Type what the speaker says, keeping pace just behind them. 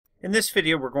In this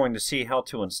video, we're going to see how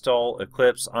to install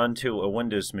Eclipse onto a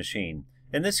Windows machine.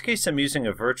 In this case, I'm using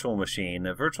a virtual machine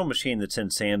that's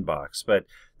in Sandbox, but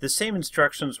the same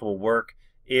instructions will work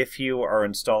if you are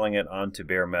installing it onto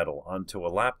bare metal, onto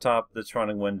a laptop that's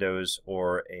running Windows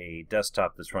or a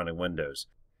desktop that's running Windows.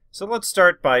 So let's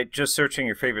start by just searching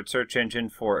your favorite search engine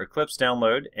for Eclipse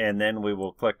download, and then we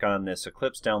will click on this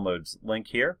Eclipse downloads link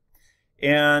here.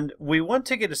 And we want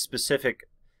to get a specific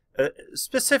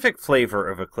flavor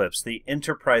of Eclipse, the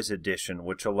Enterprise Edition,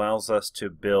 which allows us to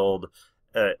build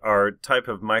our type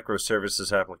of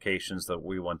microservices applications that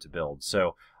we want to build.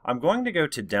 So I'm going to go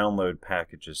to Download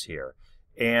Packages here,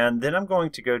 and then I'm going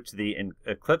to go to the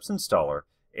Eclipse installer,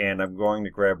 and I'm going to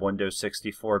grab Windows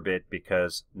 64-bit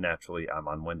because naturally I'm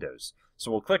on Windows.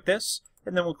 So we'll click this,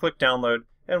 and then we'll click Download,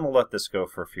 and we'll let this go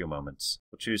for a few moments.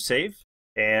 We'll choose Save,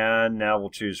 and now we'll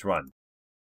choose Run.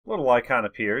 A little icon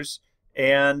appears.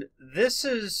 And this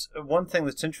is one thing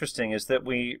that's interesting, is that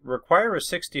we require a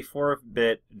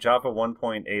 64-bit Java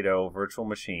 1.80 virtual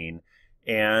machine,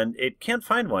 and it can't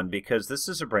find one because this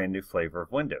is a brand new flavor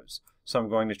of Windows. So I'm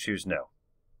going to choose No.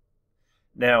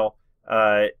 Now,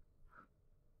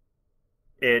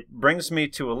 it brings me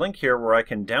to a link here where I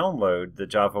can download the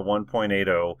Java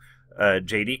 1.80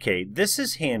 JDK. This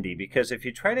is handy because if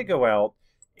you try to go out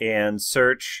and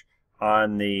search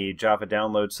on the Java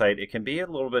download site, it can be a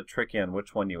little bit tricky on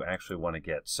which one you actually want to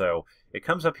get. So it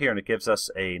comes up here and it gives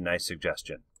us a nice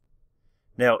suggestion.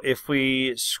 Now, if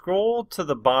we scroll to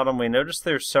the bottom, we notice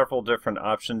there's several different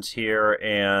options here,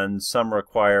 and some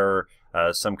require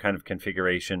some kind of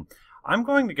configuration. I'm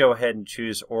going to go ahead and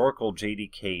choose Oracle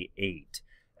JDK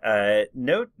 8.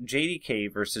 Note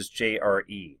JDK versus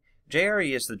JRE.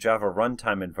 JRE is the Java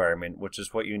Runtime Environment, which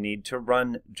is what you need to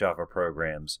run Java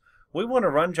programs. We want to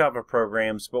run Java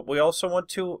programs, but we also want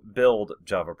to build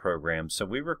Java programs, so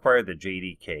we require the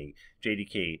JDK.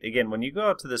 JDK. Again, when you go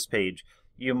out to this page,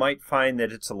 you might find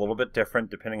that it's a little bit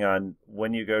different depending on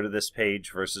when you go to this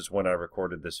page versus when I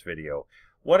recorded this video.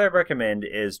 What I recommend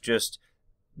is just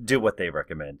do what they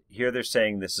recommend. Here they're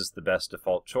saying this is the best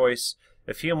default choice.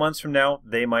 A few months from now,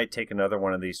 they might take another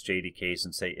one of these JDKs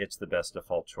and say it's the best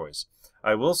default choice.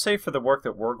 I will say for the work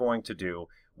that we're going to do,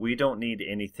 we don't need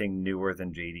anything newer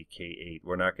than JDK 8.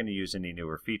 We're not going to use any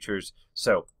newer features,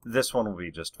 so this one will be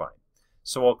just fine.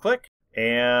 So we'll click,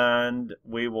 and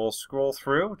we will scroll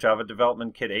through Java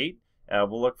Development Kit 8.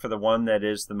 We'll look for the one that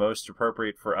is the most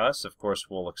appropriate for us. Of course,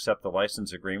 we'll accept the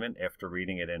license agreement after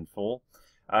reading it in full.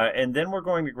 And then we're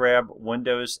going to grab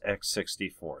Windows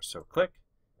x64. So click,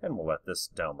 and we'll let this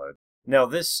download. Now,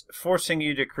 this forcing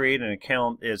you to create an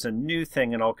account is a new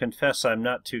thing, and I'll confess I'm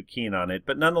not too keen on it,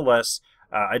 but nonetheless,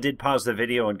 I did pause the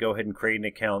video and go ahead and create an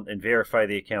account and verify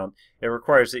the account. It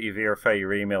requires that you verify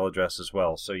your email address as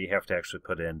well, so you have to actually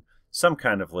put in some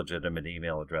kind of legitimate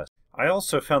email address. I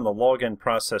also found the login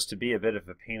process to be a bit of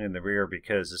a pain in the rear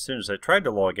because as soon as I tried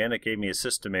to log in, it gave me a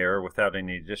system error without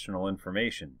any additional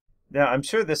information. Now, I'm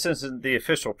sure this isn't the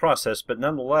official process, but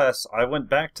nonetheless, I went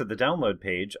back to the download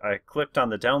page, I clicked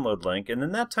on the download link, and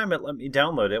then that time it let me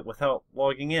download it without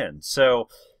logging in. So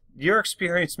your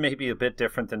experience may be a bit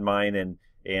different than mine,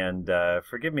 and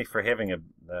forgive me for having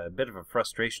a bit of a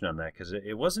frustration on that because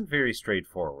it wasn't very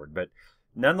straightforward. But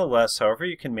nonetheless, however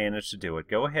you can manage to do it,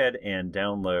 go ahead and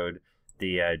download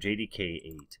the JDK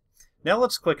 8. Now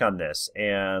let's click on this,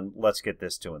 and let's get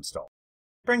this to install.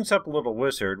 It brings up a little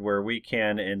wizard where we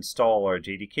can install our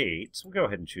JDK 8, so we'll go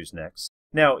ahead and choose Next.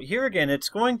 Now, here again, it's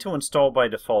going to install by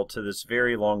default to this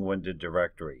very long-winded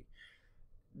directory.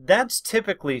 That's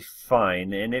typically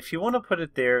fine, and if you want to put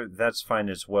it there, that's fine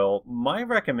as well. My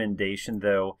recommendation,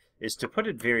 though, is to put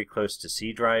it very close to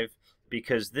C drive,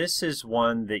 because this is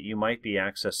one that you might be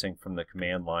accessing from the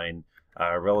command line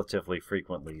relatively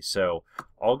frequently. So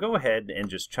I'll go ahead and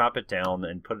just chop it down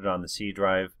and put it on the C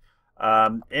drive.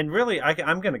 And really,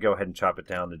 I'm going to go ahead and chop it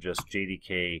down to just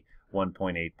JDK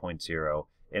 1.8.0,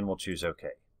 and we'll choose OK.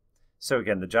 So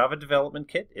again, the Java Development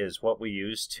Kit is what we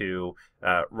use to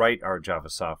write our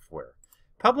Java software.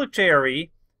 Public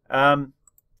JRE,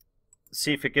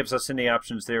 see if it gives us any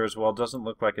options there as well. Doesn't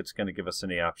look like it's going to give us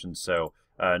any options, so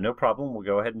no problem. We'll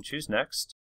go ahead and choose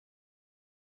Next.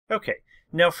 Okay,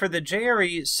 now for the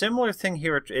JRE, similar thing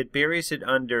here. It buries it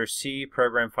under C,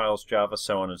 Program Files, Java,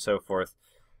 so on and so forth.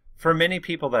 For many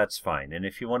people, that's fine, and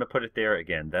if you want to put it there,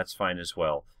 again, that's fine as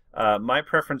well. My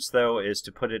preference, though, is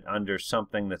to put it under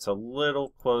something that's a little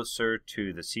closer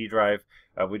to the C drive.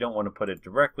 We don't want to put it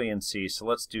directly in C, so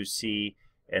let's do C,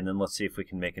 and then let's see if we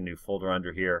can make a new folder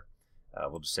under here.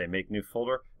 We'll just say Make New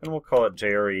Folder, and we'll call it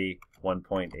JRE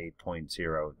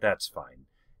 1.8.0. That's fine.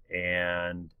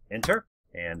 And Enter,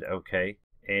 and OK,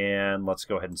 and let's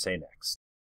go ahead and say Next.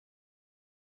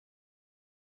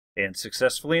 And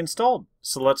successfully installed.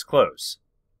 So let's close.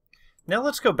 Now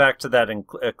let's go back to that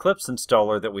Eclipse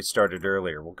installer that we started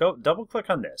earlier. We'll go double-click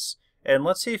on this, and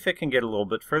let's see if it can get a little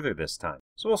bit further this time.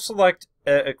 So we'll select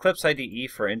Eclipse IDE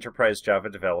for Enterprise Java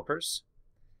Developers,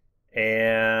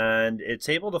 and it's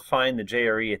able to find the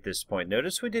JRE at this point.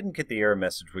 Notice we didn't get the error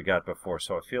message we got before,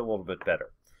 so I feel a little bit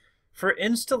better. For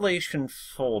installation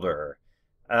folder,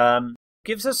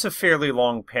 gives us a fairly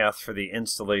long path for the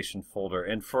installation folder,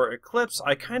 and for Eclipse,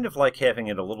 I kind of like having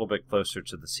it a little bit closer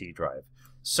to the C drive.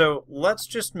 So let's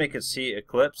just make it C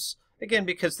Eclipse, again,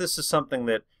 because this is something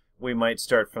that we might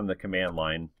start from the command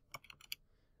line.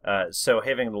 So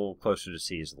having it a little closer to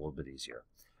C is a little bit easier.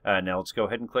 Now let's go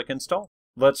ahead and click Install.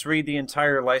 Let's read the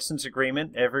entire license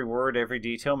agreement, every word, every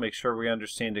detail, make sure we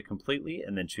understand it completely,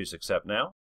 and then choose Accept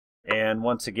Now. And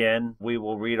once again, we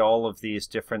will read all of these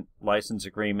different license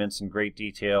agreements in great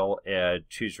detail,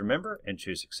 choose Remember, and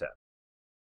choose Accept.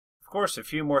 Of course, a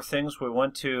few more things we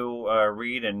want to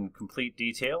read in complete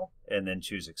detail, and then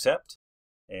choose Accept,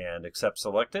 and Accept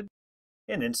selected,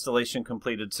 and installation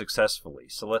completed successfully.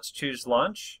 So let's choose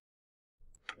Launch.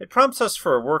 It prompts us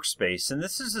for a workspace, and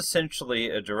this is essentially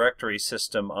a directory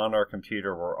system on our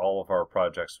computer where all of our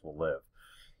projects will live.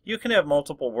 You can have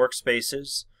multiple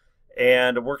workspaces,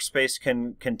 and a workspace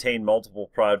can contain multiple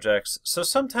projects, so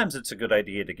sometimes it's a good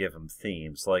idea to give them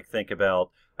themes. Like think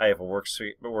about, I have a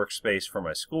workspace for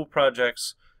my school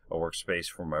projects, a workspace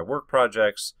for my work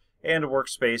projects, and a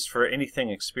workspace for anything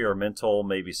experimental,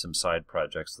 maybe some side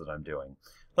projects that I'm doing.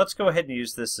 Let's go ahead and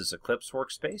use this as Eclipse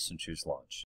workspace and choose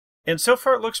Launch. And so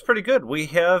far it looks pretty good. We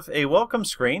have a welcome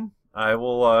screen. I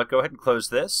will go ahead and close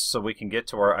this so we can get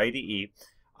to our IDE.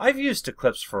 I've used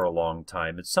Eclipse for a long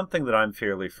time. It's something that I'm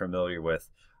fairly familiar with.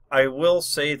 I will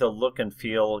say the look and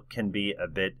feel can be a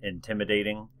bit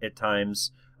intimidating at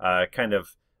times.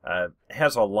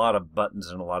 Has a lot of buttons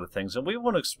and a lot of things, and we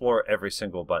won't explore every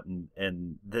single button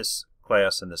in this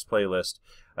class and this playlist,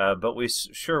 but we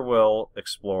sure will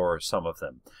explore some of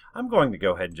them. I'm going to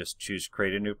go ahead and just choose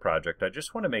Create a New Project. I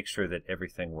just want to make sure that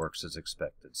everything works as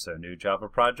expected. So New Java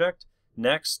Project.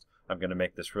 Next, I'm going to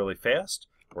make this really fast.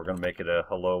 We're going to make it a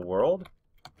Hello World.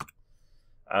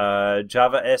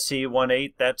 Java SE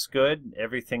 1.8, that's good.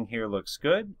 Everything here looks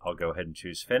good. I'll go ahead and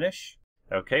choose Finish.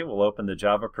 Okay, we'll open the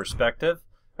Java Perspective.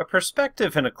 A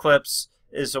perspective in Eclipse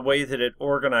is a way that it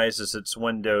organizes its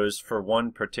windows for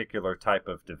one particular type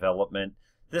of development.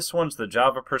 This one's the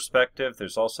Java Perspective.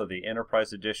 There's also the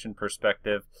Enterprise Edition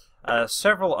Perspective,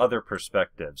 several other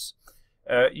perspectives.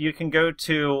 You can go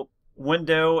to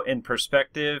Window and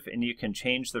Perspective, and you can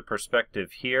change the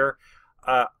perspective here.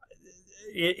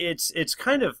 It's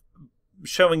kind of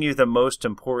showing you the most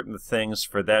important things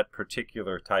for that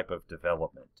particular type of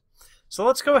development. So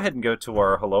let's go ahead and go to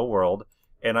our Hello World,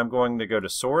 and I'm going to go to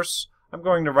Source. I'm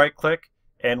going to right-click,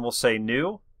 and we'll say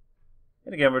New.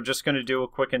 And again, we're just going to do a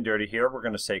quick and dirty here. We're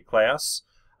going to say Class.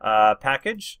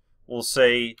 Package, we'll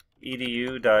say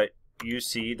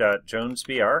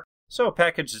edu.uc.jonesbr. So a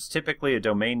package is typically a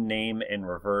domain name in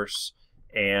reverse,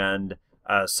 and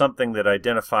something that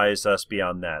identifies us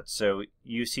beyond that. So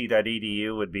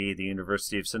uc.edu would be the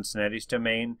University of Cincinnati's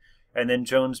domain, and then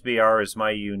JonesBR is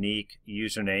my unique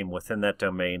username within that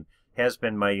domain. Has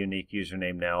been my unique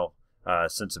username now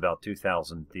since about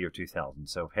 2000, the year 2000.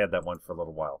 So I've had that one for a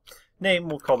little while. Name,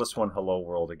 we'll call this one Hello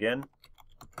World again.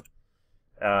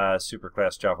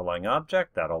 Superclass Java Lang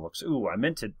Object. That all looks. Ooh, I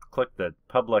meant to click the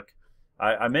public.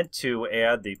 I meant to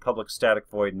add the public static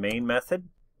void main method,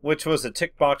 which was a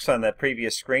tick box on that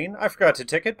previous screen. I forgot to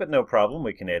tick it, but no problem.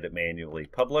 We can add it manually.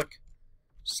 Public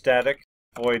static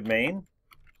void main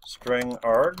string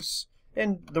args.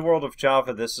 In the world of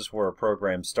Java, this is where a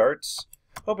program starts.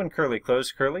 Open curly, close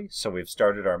curly. So we've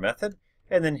started our method.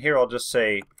 And then here I'll just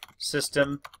say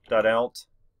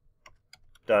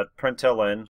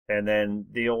system.out.println, and then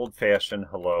the old-fashioned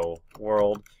hello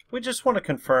world. We just want to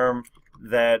confirm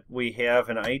that we have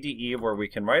an IDE where we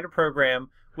can write a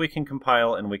program, we can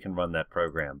compile, and we can run that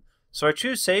program. So I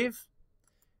choose Save,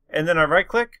 and then I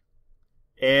right-click,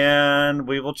 and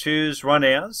we will choose Run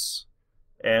As,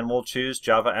 and we'll choose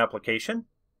Java Application.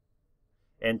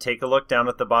 And take a look down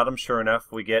at the bottom. Sure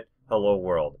enough, we get Hello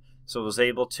World. So I was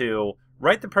able to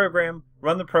write the program,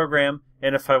 run the program,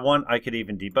 and if I want, I could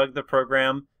even debug the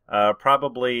program.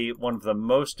 Probably one of the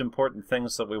most important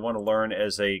things that we want to learn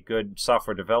as a good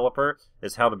software developer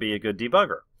is how to be a good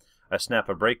debugger. I snap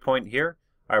a breakpoint here,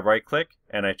 I right-click,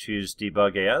 and I choose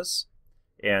Debug As,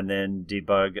 and then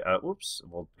debug,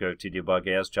 we'll go to Debug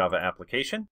As Java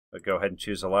Application. I'll go ahead and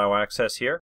choose Allow Access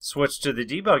here. Switch to the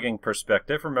debugging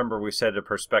perspective. Remember we said a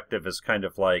perspective is kind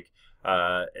of like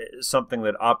something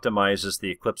that optimizes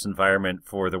the Eclipse environment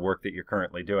for the work that you're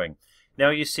currently doing. Now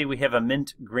you see we have a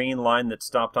mint green line that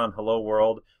stopped on Hello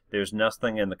World. There's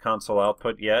nothing in the console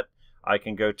output yet. I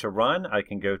can go to run, I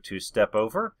can go to step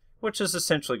over, which is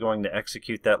essentially going to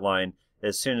execute that line.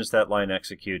 As soon as that line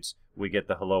executes, we get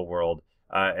the Hello World,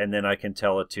 and then I can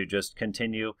tell it to just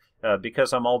continue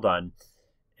because I'm all done.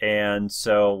 And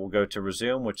so we'll go to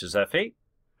resume, which is F8,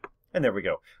 and there we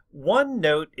go. One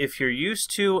note, if you're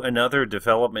used to another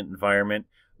development environment,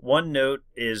 one note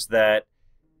is that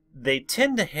they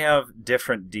tend to have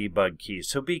different debug keys,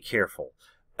 so be careful.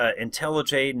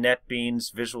 IntelliJ,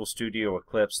 NetBeans, Visual Studio,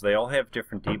 Eclipse, they all have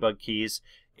different debug keys,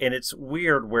 and it's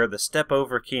weird where the step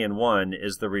over key in one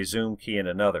is the resume key in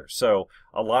another. So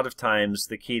a lot of times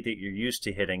the key that you're used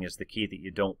to hitting is the key that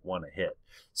you don't want to hit.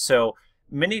 So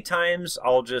many times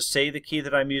I'll just say the key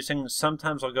that I'm using.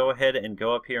 Sometimes I'll go ahead and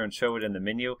go up here and show it in the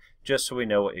menu just so we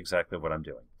know exactly what I'm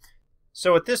doing.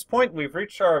 So at this point we've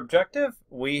reached our objective.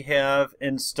 We have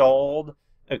installed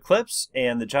Eclipse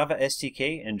and the Java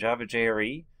SDK and Java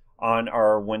JEE on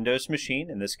our Windows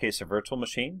machine, in this case a virtual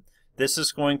machine. This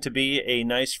is going to be a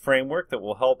nice framework that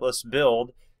will help us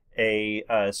build a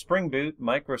Spring Boot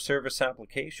microservice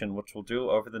application, which we'll do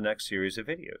over the next series of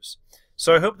videos.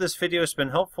 So I hope this video has been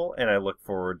helpful, and I look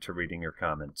forward to reading your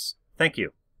comments. Thank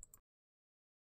you.